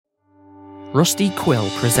Rusty Quill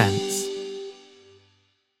presents.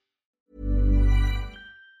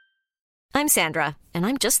 I'm Sandra, and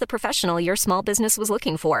I'm just the professional your small business was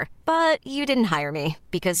looking for. But you didn't hire me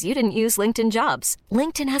because you didn't use LinkedIn Jobs.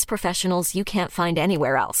 LinkedIn has professionals you can't find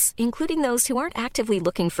anywhere else, including those who aren't actively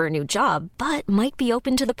looking for a new job, but might be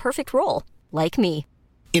open to the perfect role, like me.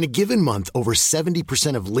 In a given month, over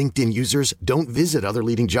 70% of LinkedIn users don't visit other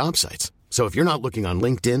leading job sites. So if you're not looking on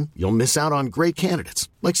LinkedIn, you'll miss out on great candidates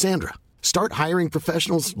like Sandra. Start hiring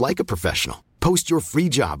professionals like a professional. Post your free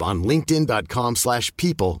job on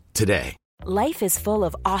linkedin.com/people today. Life is full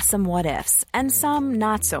of awesome what-ifs, and some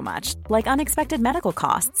not so much, like unexpected medical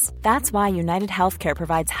costs. That's why United Healthcare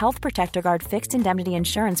provides Health Protector Guard fixed indemnity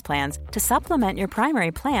insurance plans to supplement your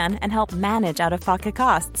primary plan and help manage out-of-pocket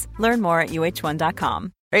costs. Learn more at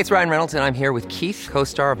UH1.com. Hey, it's Ryan Reynolds, and I'm here with Keith,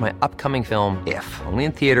 co-star of my upcoming film, If, only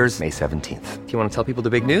in theaters May 17th. Do you want to tell people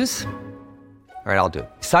the big news? All right, I'll do it.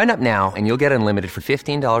 Sign up now and you'll get unlimited for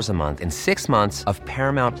 $15 a month and 6 months of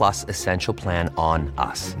Paramount Plus Essential Plan on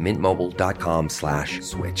us.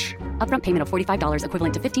 MintMobile.com/switch. Upfront payment of $45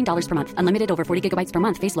 equivalent to $15 per month. Unlimited over 40 gigabytes per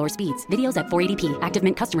month. Face lower speeds. Videos at 480p. Active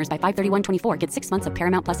Mint customers by 531.24 get 6 months of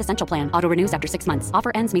Paramount Plus Essential Plan. Auto renews after 6 months.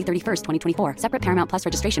 Offer ends May 31st, 2024. Separate Paramount Plus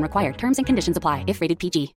registration required. Terms and conditions apply if rated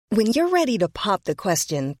PG. When you're ready to pop the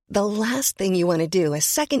question, the last thing you want to do is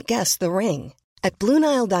second-guess the ring. At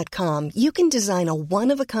BlueNile.com, you can design a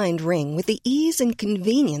one-of-a-kind ring with the ease and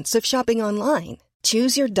convenience of shopping online.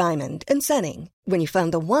 Choose your diamond and setting. When you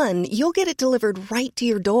find the one, you'll get it delivered right to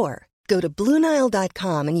your door. Go to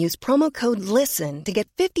BlueNile.com and use promo code LISTEN to get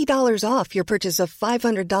 $50 off your purchase of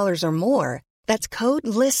 $500 or more. That's code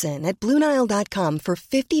LISTEN at BlueNile.com for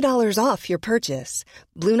 $50 off your purchase.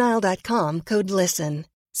 BlueNile.com, code LISTEN.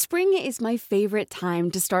 Spring is my favorite time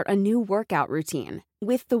to start a new workout routine.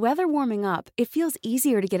 With the weather warming up, it feels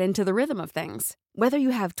easier to get into the rhythm of things. Whether you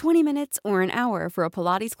have 20 minutes or an hour for a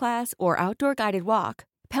Pilates class or outdoor guided walk,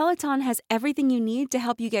 Peloton has everything you need to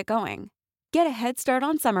help you get going. Get a head start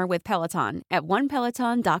on summer with Peloton at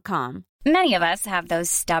onepeloton.com. Many of us have those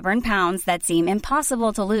stubborn pounds that seem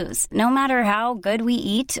impossible to lose, no matter how good we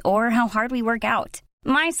eat or how hard we work out.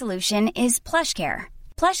 My solution is PlushCare.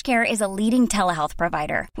 PlushCare is a leading telehealth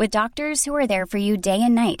provider with doctors who are there for you day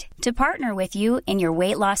and night to partner with you in your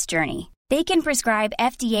weight loss journey. They can prescribe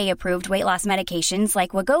FDA-approved weight loss medications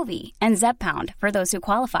like Wegovy and Zepbound for those who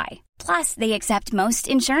qualify. Plus, they accept most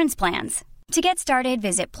insurance plans. To get started,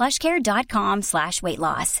 visit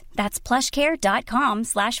plushcare.com/weightloss. That's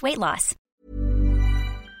plushcare.com/weightloss.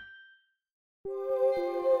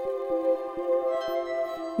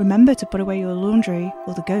 Remember to put away your laundry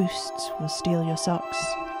or the ghosts will steal your socks.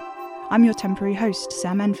 I'm your temporary host,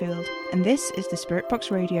 Sam Enfield, and this is the Spirit Box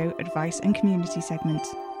Radio Advice and Community segment.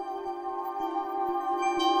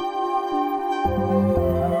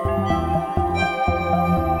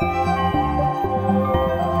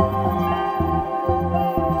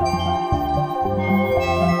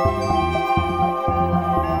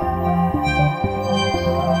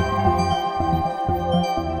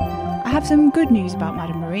 I have some good news about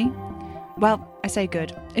Madame Marie. Well, I say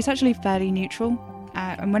good. It's actually fairly neutral.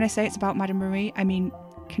 And when I say it's about Madame Marie, I mean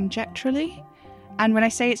conjecturally. And when I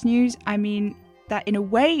say it's news, I mean that in a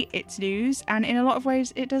way it's news, and in a lot of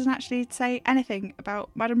ways it doesn't actually say anything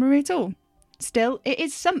about Madame Marie at all. Still, it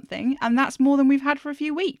is something, and that's more than we've had for a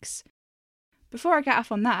few weeks. Before I get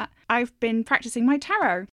off on that, I've been practicing my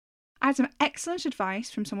tarot. I had some excellent advice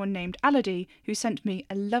from someone named Aladi, who sent me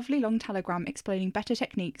a lovely long telegram explaining better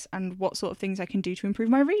techniques and what sort of things I can do to improve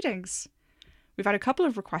my readings. We've had a couple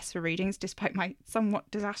of requests for readings, despite my somewhat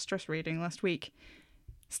disastrous reading last week.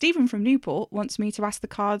 Stephen from Newport wants me to ask the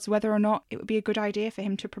cards whether or not it would be a good idea for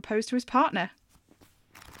him to propose to his partner.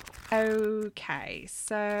 Okay,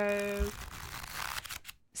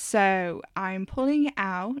 so I'm pulling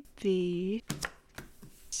out the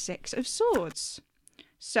Six of Swords.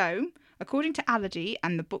 So, according to Aladi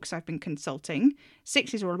and the books I've been consulting,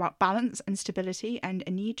 6 is all about balance and stability and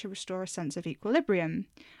a need to restore a sense of equilibrium.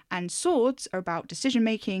 And swords are about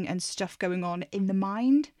decision-making and stuff going on in the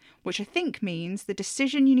mind, which I think means the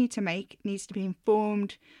decision you need to make needs to be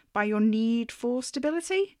informed by your need for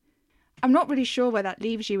stability. I'm not really sure where that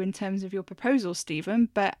leaves you in terms of your proposal, Stephen,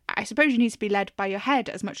 but I suppose you need to be led by your head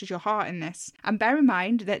as much as your heart in this. And bear in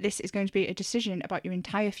mind that this is going to be a decision about your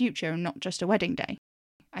entire future and not just a wedding day.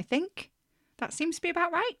 I think that seems to be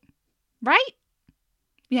about right. Right?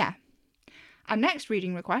 Yeah. Our next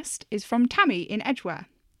reading request is from Tammy in Edgware.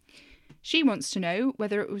 She wants to know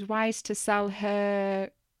whether it was wise to sell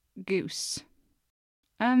her goose.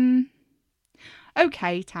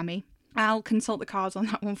 Okay, Tammy. I'll consult the cards on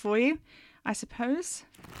that one for you, I suppose.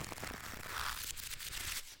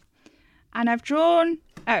 And I've drawn...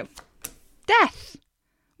 oh, death.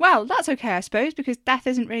 Well, that's okay, I suppose, because death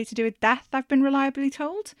isn't really to do with death, I've been reliably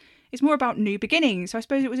told. It's more about new beginnings, so I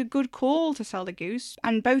suppose it was a good call to sell the goose,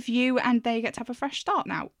 and both you and they get to have a fresh start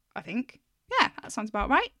now, I think. Yeah, that sounds about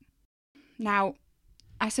right. Now,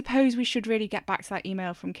 I suppose we should really get back to that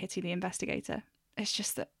email from Kitty the investigator. It's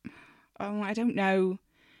just that, I don't know.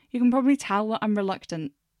 You can probably tell that I'm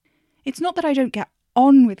reluctant. It's not that I don't get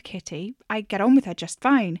on with Kitty. I get on with her just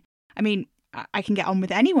fine. I mean, I can get on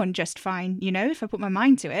with anyone just fine, if I put my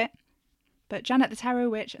mind to it. But Janet the Tarot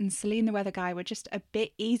Witch and Celine the Weather Guy were just a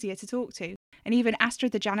bit easier to talk to. And even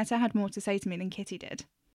Astrid the Janitor had more to say to me than Kitty did.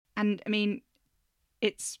 And,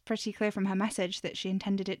 it's pretty clear from her message that she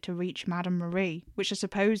intended it to reach Madame Marie, which I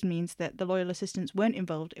suppose means that the loyal assistants weren't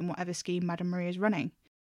involved in whatever scheme Madame Marie is running.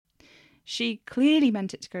 She clearly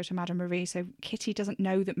meant it to go to Madame Marie, so Kitty doesn't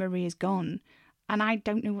know that Marie is gone. And I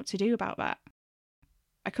don't know what to do about that.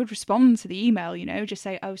 I could respond to the email, just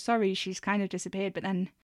say, oh, sorry, she's kind of disappeared, but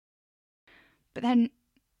then,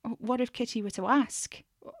 what if Kitty were to ask?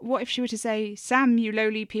 What if she were to say, Sam, you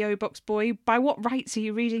lowly P.O. Box boy, by what rights are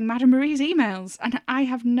you reading Madame Marie's emails? And I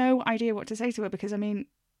have no idea what to say to her because, I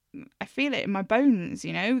feel it in my bones,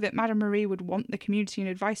 that Madame Marie would want the community and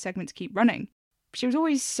advice segment to keep running. She was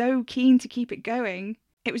always so keen to keep it going.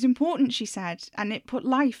 It was important, she said, and it put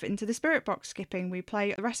life into the spirit box skipping we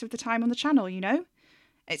play the rest of the time on the channel,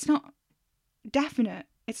 It's not definite.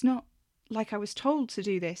 It's not like I was told to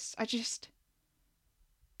do this.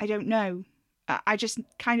 I don't know. I just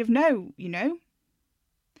kind of know,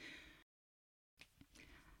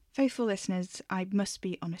 Faithful listeners, I must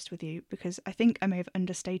be honest with you, because I think I may have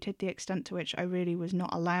understated the extent to which I really was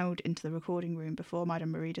not allowed into the recording room before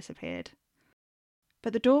Madame Marie disappeared.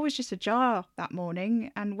 But the door was just ajar that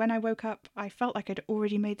morning, and when I woke up, I felt like I'd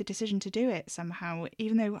already made the decision to do it somehow,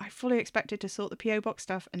 even though I fully expected to sort the P.O. Box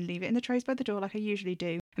stuff and leave it in the trays by the door like I usually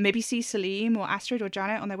do, and maybe see Salim or Astrid or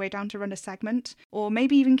Janet on their way down to run a segment, or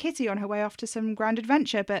maybe even Kitty on her way off to some grand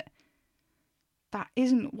adventure, but that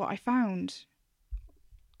isn't what I found.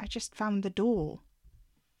 I just found the door.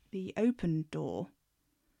 The open door.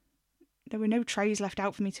 There were no trays left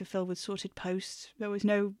out for me to fill with sorted posts. There was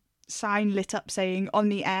no sign lit up saying on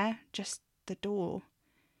the air, just the door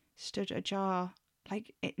stood ajar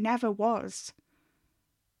like it never was.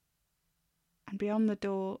 And beyond the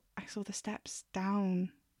door I saw the steps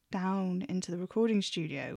down into the recording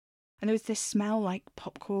studio, and there was this smell like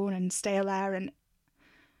popcorn and stale air, and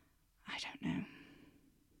I don't know.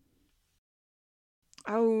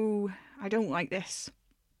 Oh, I don't like this,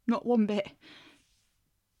 not one bit,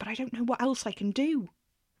 but I don't know what else I can do.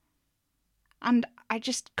 And I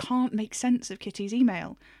just can't make sense of Kitty's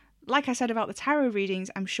email. Like I said about the tarot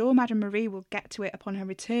readings, I'm sure Madame Marie will get to it upon her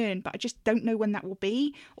return, but I just don't know when that will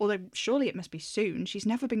be, although surely it must be soon. She's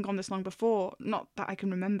never been gone this long before, not that I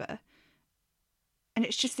can remember. And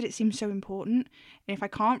it's just that it seems so important, and if I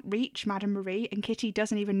can't reach Madame Marie and Kitty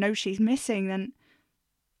doesn't even know she's missing, then,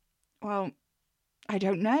 well, I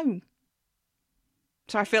don't know.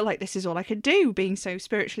 So I feel like this is all I could do, being so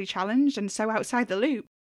spiritually challenged and so outside the loop.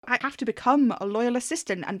 I have to become a loyal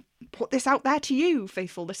assistant and put this out there to you,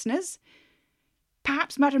 faithful listeners.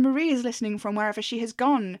 Perhaps Madame Marie is listening from wherever she has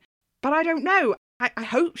gone, but I don't know. I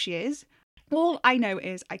hope she is. All I know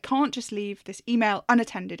is I can't just leave this email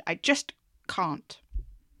unattended. I just can't.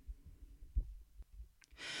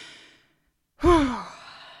 I'm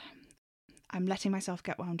letting myself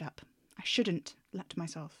get wound up. I shouldn't let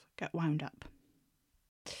myself get wound up.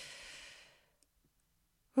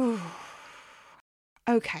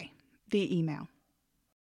 Okay, the email.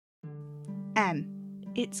 M.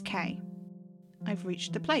 It's K. I've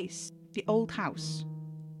reached the place, the old house.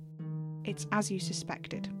 It's as you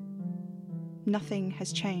suspected. Nothing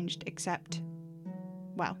has changed except,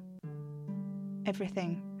 well,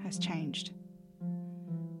 everything has changed.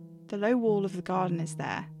 The low wall of the garden is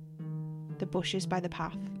there, the bushes by the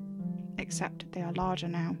path, except they are larger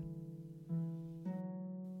now.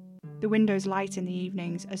 The windows light in the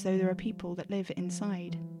evenings as though there are people that live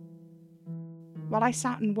inside. While I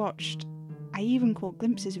sat and watched, I even caught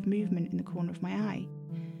glimpses of movement in the corner of my eye,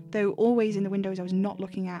 though always in the windows I was not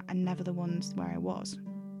looking at and never the ones where I was.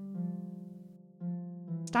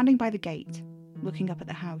 Standing by the gate, looking up at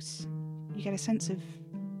the house, you get a sense of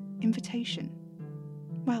invitation.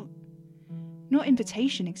 Well, not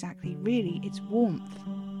invitation exactly, really, it's warmth,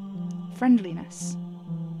 friendliness.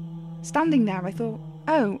 Standing there, I thought,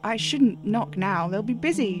 oh, I shouldn't knock now, they'll be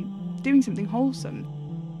busy doing something wholesome.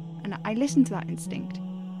 And I listened to that instinct,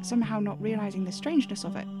 somehow not realising the strangeness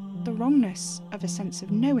of it, the wrongness of a sense of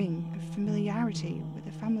knowing, of familiarity with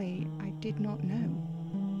a family I did not know.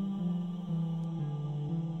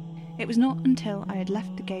 It was not until I had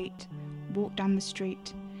left the gate, walked down the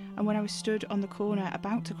street, and when I was stood on the corner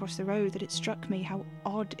about to cross the road that it struck me how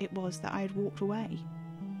odd it was that I had walked away.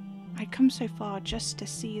 I'd come so far just to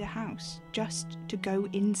see the house, just to go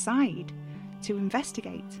inside, to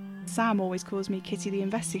investigate. Sam always calls me Kitty the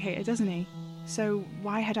Investigator, doesn't he? So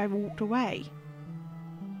why had I walked away?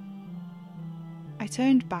 I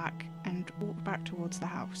turned back and walked back towards the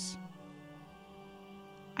house.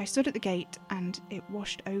 I stood at the gate and it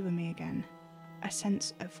washed over me again. A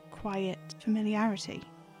sense of quiet familiarity,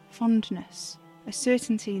 fondness, a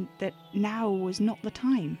certainty that now was not the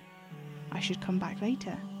time. I should come back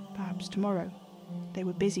later, perhaps tomorrow. They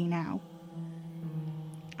were busy now.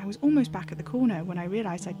 I was almost back at the corner when I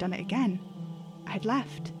realised I'd done it again. I had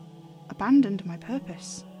left, abandoned my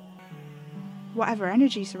purpose. Whatever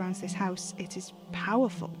energy surrounds this house, it is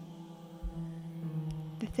powerful.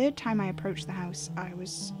 The third time I approached the house, I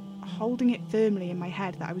was holding it firmly in my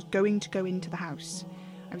head that I was going to go into the house.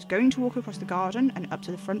 I was going to walk across the garden and up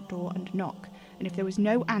to the front door and knock, and if there was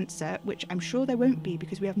no answer, which I'm sure there won't be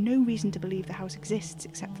because we have no reason to believe the house exists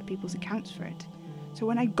except for people's accounts for it. So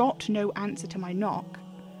when I got no answer to my knock,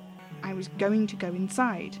 I was going to go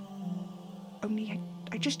inside. Only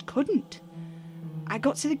I just couldn't. I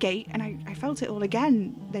got to the gate and I felt it all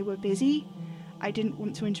again. They were busy. I didn't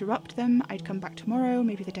want to interrupt them. I'd come back tomorrow,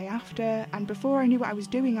 maybe the day after, and before I knew what I was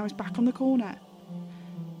doing, I was back on the corner.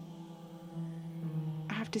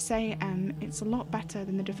 I have to say, it's a lot better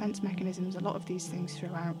than the defence mechanisms a lot of these things throw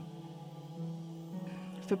out.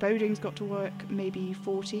 Foreboding's got to work maybe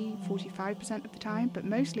 40-45% of the time, but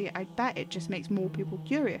mostly I bet it just makes more people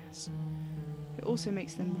curious. It also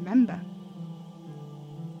makes them remember.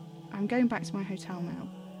 I'm going back to my hotel now.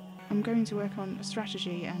 I'm going to work on a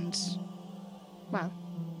strategy and, well,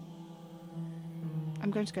 I'm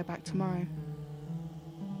going to go back tomorrow.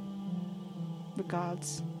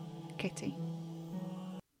 Regards, Kitty.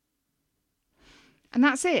 And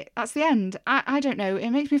that's it. That's the end. I don't know.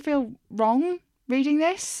 It makes me feel wrong reading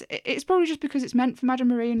this. It's probably just because it's meant for Madame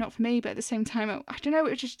Marie and not for me, but at the same time, I don't know,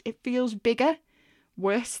 it feels bigger,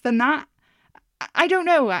 worse than that. I don't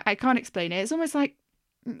know. I can't explain it. It's almost like,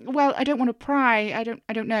 well, I don't want to pry. I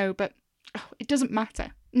don't know, but it doesn't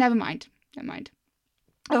matter. Never mind.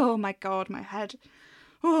 Oh my God, my head.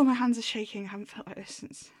 Oh, my hands are shaking. I haven't felt like this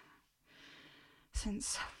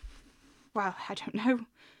since, well, I don't know.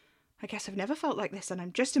 I guess I've never felt like this and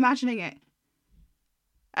I'm just imagining it.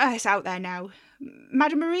 It's out there now.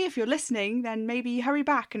 Madame Marie, if you're listening, then maybe hurry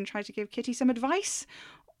back and try to give Kitty some advice.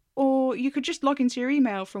 Or you could just log into your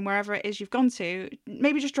email from wherever it is you've gone to.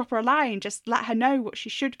 Maybe just drop her a line. Just let her know what she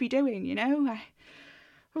should be doing, you know?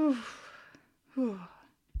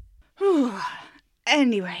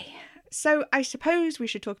 Anyway, so I suppose we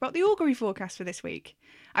should talk about the augury forecast for this week.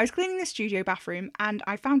 I was cleaning the studio bathroom and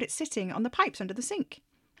I found it sitting on the pipes under the sink.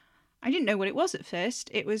 I didn't know what it was at first.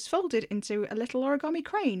 It was folded into a little origami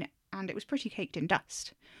crane, and it was pretty caked in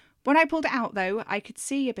dust. When I pulled it out, though, I could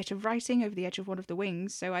see a bit of writing over the edge of one of the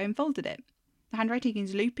wings, so I unfolded it. The handwriting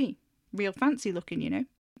is loopy. Real fancy looking, you know.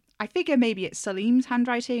 I figure maybe it's Salim's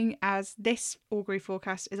handwriting, as this augury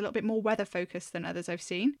forecast is a little bit more weather-focused than others I've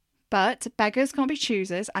seen. But beggars can't be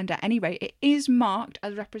choosers, and at any rate, it is marked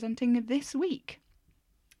as representing this week.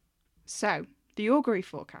 So, the augury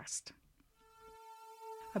forecast.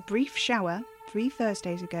 A brief shower 3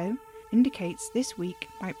 Thursdays ago indicates this week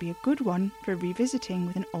might be a good one for revisiting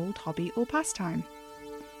with an old hobby or pastime.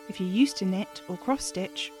 If you used to knit or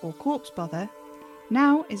cross-stitch or corpse bother,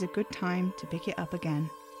 now is a good time to pick it up again.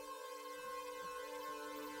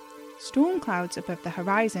 Storm clouds above the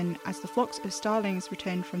horizon as the flocks of starlings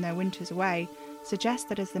return from their winters away suggest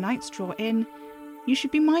that as the nights draw in, you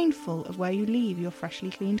should be mindful of where you leave your freshly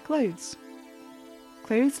cleaned clothes.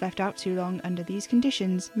 Clothes left out too long under these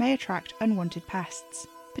conditions may attract unwanted pests,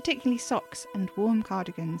 particularly socks and warm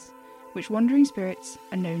cardigans, which wandering spirits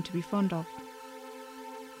are known to be fond of.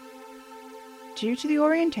 Due to the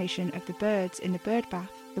orientation of the birds in the bird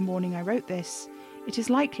bath the morning I wrote this, it is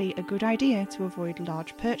likely a good idea to avoid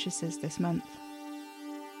large purchases this month.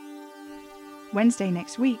 Wednesday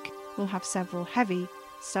next week will have several heavy,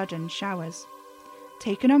 sudden showers.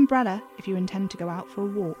 Take an umbrella if you intend to go out for a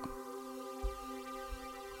walk.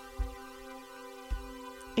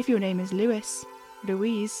 If your name is Lewis,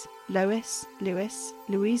 Louise, Lois, Lewis,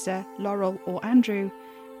 Louisa, Laurel or Andrew,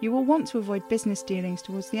 you will want to avoid business dealings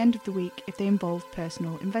towards the end of the week if they involve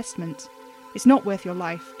personal investment. It's not worth your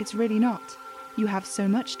life, it's really not. You have so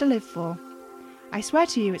much to live for. I swear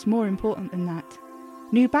to you it's more important than that.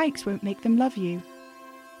 New bikes won't make them love you.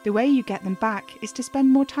 The way you get them back is to spend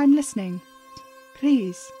more time listening.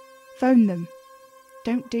 Please, phone them.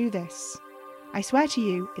 Don't do this. I swear to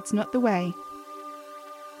you, it's not the way.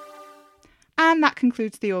 And that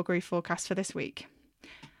concludes the augury forecast for this week.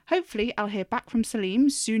 Hopefully I'll hear back from Salim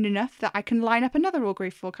soon enough that I can line up another augury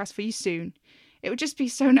forecast for you soon. It would just be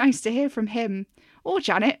so nice to hear from him, or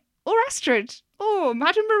Janet, or Astrid, or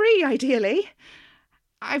Madame Marie, ideally.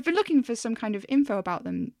 I've been looking for some kind of info about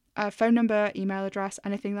them, phone number, email address,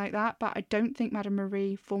 anything like that, but I don't think Madame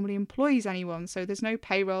Marie formally employs anyone, so there's no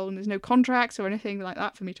payroll and there's no contracts or anything like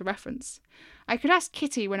that for me to reference. I could ask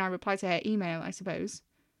Kitty when I reply to her email, I suppose.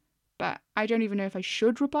 But I don't even know if I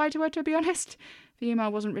should reply to her, to be honest. The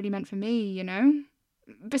email wasn't really meant for me, you know?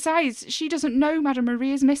 Besides, she doesn't know Madame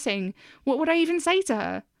Marie is missing. What would I even say to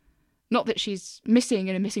her? Not that she's missing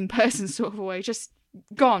in a missing person sort of way, just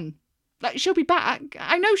gone. Like, she'll be back.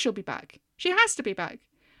 I know she'll be back. She has to be back.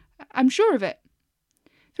 I'm sure of it.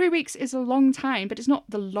 3 weeks is a long time, but it's not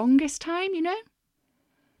the longest time, you know?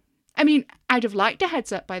 I mean, I'd have liked a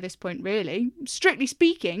heads up by this point, really, strictly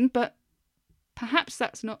speaking, but perhaps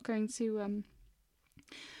that's not going to,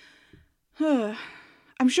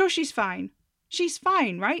 I'm sure she's fine. She's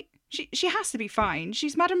fine, right? She has to be fine.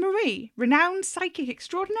 She's Madame Marie, renowned psychic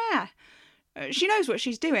extraordinaire. She knows what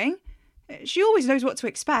she's doing. She always knows what to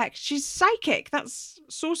expect. She's psychic. That's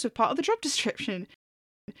sort of part of the job description.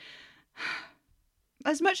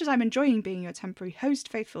 As much as I'm enjoying being your temporary host,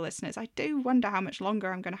 faithful listeners, I do wonder how much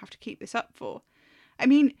longer I'm going to have to keep this up for. I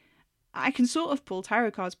mean, I can sort of pull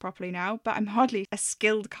tarot cards properly now, but I'm hardly a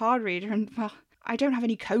skilled card reader and, well, I don't have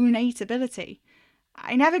any conate ability.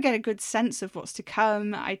 I never get a good sense of what's to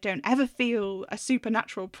come. I don't ever feel a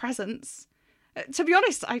supernatural presence. To be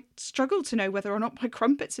honest, I struggle to know whether or not my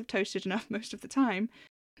crumpets have toasted enough most of the time.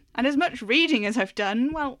 And as much reading as I've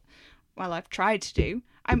done, well, I've tried to do,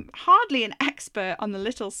 I'm hardly an expert on the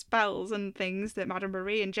little spells and things that Madame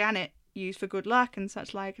Marie and Janet use for good luck and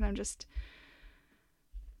such like, and I'm just...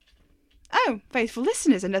 Oh, faithful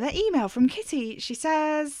listeners, another email from Kitty. She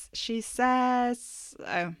says,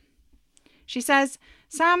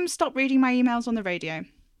 Sam, stop reading my emails on the radio.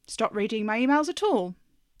 Stop reading my emails at all.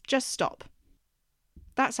 Just stop.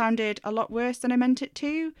 That sounded a lot worse than I meant it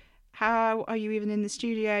to. How are you even in the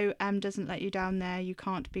studio? Em doesn't let you down there. You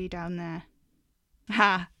can't be down there.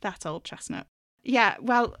 Ha, that old chestnut. Yeah,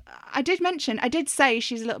 well, I did say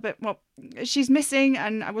she's a little bit, well, she's missing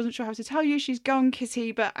and I wasn't sure how to tell you she's gone,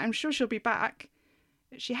 Kitty, but I'm sure she'll be back.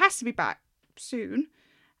 She has to be back soon.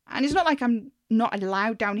 And it's not like I'm not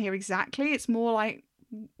allowed down here exactly. It's more like,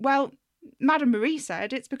 well, Madame Marie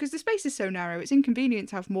said it's because the space is so narrow. It's inconvenient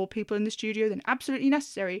to have more people in the studio than absolutely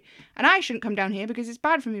necessary. And I shouldn't come down here because it's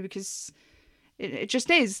bad for me, because it just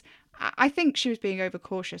is. I think she was being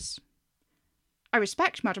overcautious. I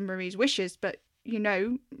respect Madame Marie's wishes, but, you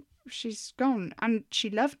know, she's gone. And she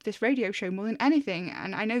loved this radio show more than anything.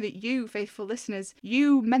 And I know that you, faithful listeners,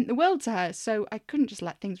 you meant the world to her. So I couldn't just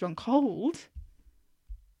let things run cold.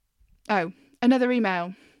 Oh, another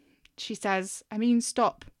email. She says,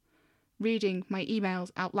 stop reading my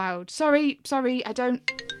emails out loud. Sorry, I don't...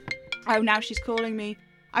 Oh, now she's calling me.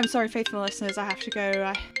 I'm sorry, faithful listeners, I have to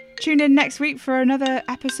go. Tune in next week for another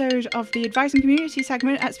episode of the Advice and Community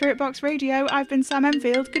segment at Spirit Box Radio. I've been Sam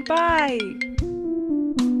Enfield. Goodbye.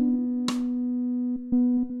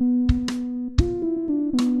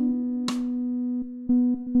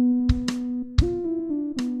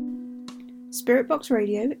 Spirit Box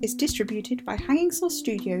Radio is distributed by Hanging Sauce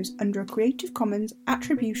Studios under a Creative Commons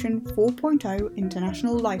Attribution 4.0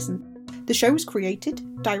 international license. The show was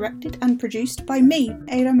created, directed and produced by me,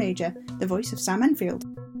 Ada Major, the voice of Sam Enfield.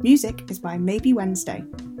 Music is by Maybe Wednesday.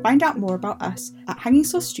 Find out more about us at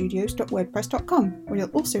hangingsaucestudios.wordpress.com, where you'll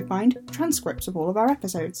also find transcripts of all of our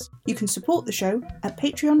episodes. You can support the show at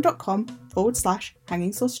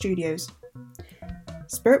patreon.com/Hanging Sauce Studios.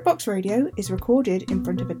 Spirit Box Radio is recorded in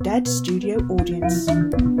front of a dead studio audience.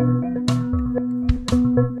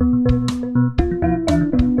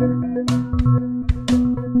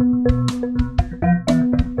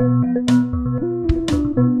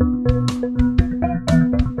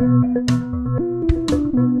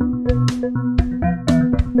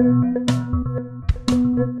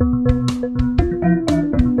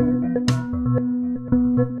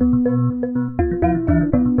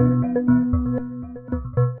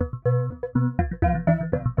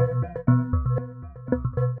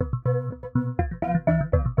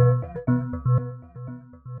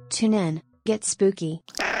 Tune in, get spooky.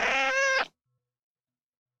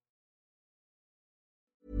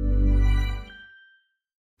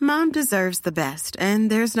 Mom Mom deserves the best, and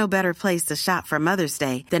there's no better place to shop for Mother's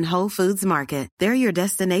Day than Whole Foods Market. They're your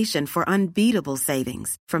destination for unbeatable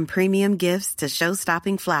savings, from premium gifts to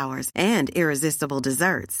show-stopping flowers and irresistible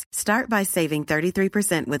desserts. Start by saving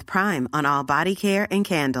 33% with Prime on all body care and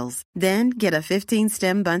candles. Then get a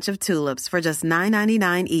 15-stem bunch of tulips for just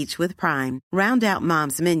 $9.99 each with Prime. Round out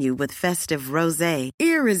Mom's menu with festive rosé,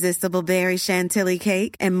 irresistible berry chantilly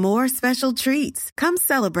cake, and more special treats. Come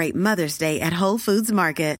celebrate Mother's Day at Whole Foods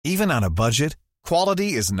Market. Even on a budget,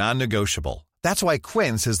 quality is non-negotiable. That's why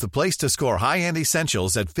Quince is the place to score high-end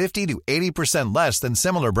essentials at 50 to 80% less than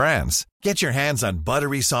similar brands. Get your hands on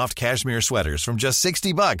buttery soft cashmere sweaters from just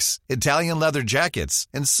 $60, Italian leather jackets,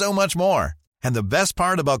 and so much more. And the best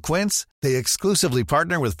part about Quince, they exclusively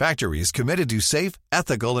partner with factories committed to safe,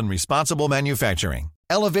 ethical, and responsible manufacturing.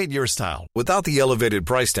 Elevate your style without the elevated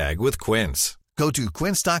price tag with Quince. Go to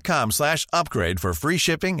quince.com/upgrade for free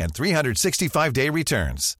shipping and 365-day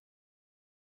returns.